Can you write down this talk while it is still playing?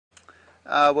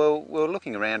Well, we were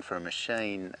looking around for a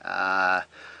machine.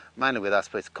 Mainly with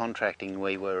us with contracting,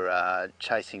 we were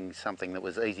chasing something that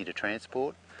was easy to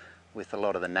transport. With a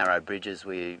lot of the narrow bridges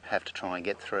we have to try and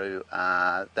get through,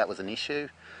 that was an issue.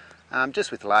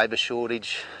 Just with labour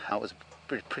shortage, it was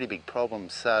a pretty big problem.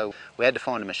 So we had to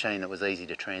find a machine that was easy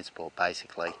to transport,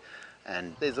 basically.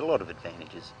 And there's a lot of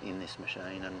advantages in this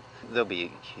machine, and there'll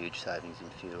be huge savings in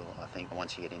fuel, I think,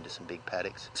 once you get into some big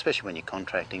paddocks. Especially when you're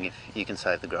contracting, if you can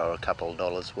save the grower a couple of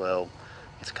dollars, well,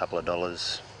 it's a couple of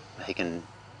dollars he can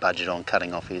budget on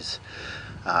cutting off his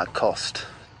cost.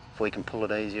 If we can pull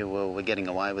it easier, well, we're getting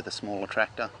away with a smaller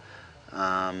tractor. So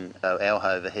our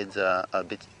overheads are a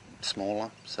bit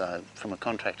smaller, so from a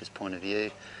contractor's point of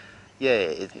view, yeah,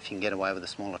 if you can get away with a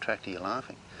smaller tractor, you're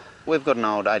laughing. We've got an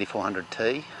old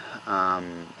 8400T,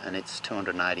 and it's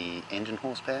 280 engine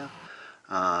horsepower,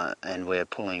 and we're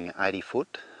pulling 80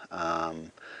 foot.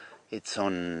 It's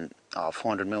on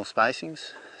 400mm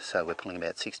spacings, so we're pulling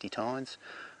about 60 tines.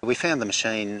 We found the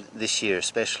machine this year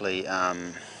especially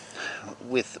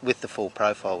with the full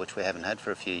profile, which we haven't had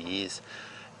for a few years.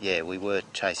 Yeah, we were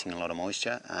chasing a lot of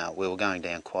moisture. We were going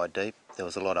down quite deep. There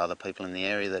was a lot of other people in the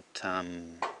area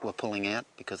that were pulling out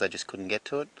because they just couldn't get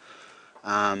to it.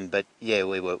 But yeah,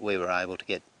 we were able to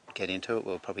get into it.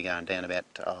 We were probably going down about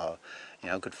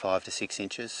a good 5 to 6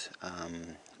 inches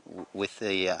with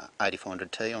the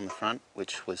 8400T on the front,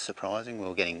 which was surprising. We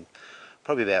were getting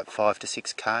probably about 5 to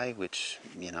 6k, which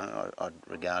I'd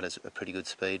regard as a pretty good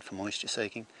speed for moisture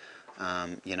seeking.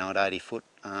 At 80 foot,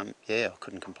 yeah, I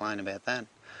couldn't complain about that.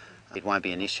 It won't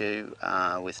be an issue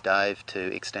with Dave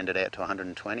to extend it out to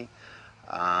 120,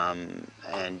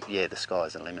 and yeah, the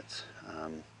sky's the limits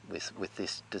with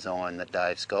this design that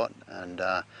Dave's got, and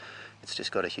it's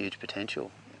just got a huge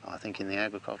potential, I think, in the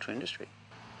agriculture industry.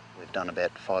 We've done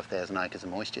about 5,000 acres of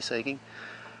moisture seeking,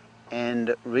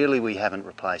 and really we haven't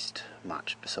replaced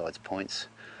much besides points.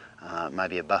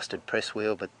 Maybe a busted press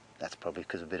wheel, but that's probably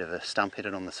because a bit of a stump hit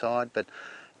it on the side, but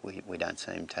we don't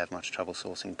seem to have much trouble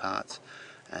sourcing parts.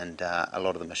 And a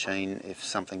lot of the machine, if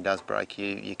something does break,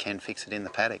 you can fix it in the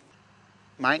paddock.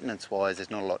 Maintenance-wise, there's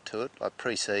not a lot to it. Like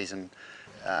pre-season,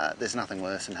 there's nothing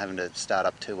worse than having to start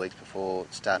up 2 weeks before,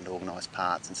 starting to organise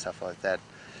parts and stuff like that.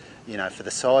 For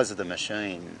the size of the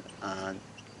machine,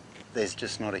 there's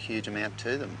just not a huge amount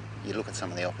to them. You look at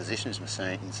some of the opposition's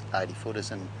machines,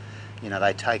 80-footers, and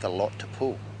they take a lot to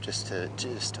pull just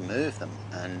to move them.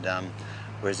 And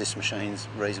whereas this machine's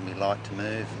reasonably light to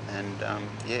move and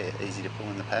yeah, easy to pull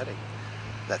in the paddock.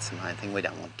 That's the main thing. We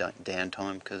don't want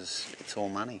downtime because it's all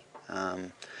money.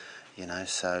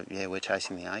 So yeah, we're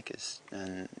chasing the acres,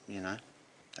 and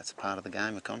that's a part of the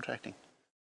game of contracting.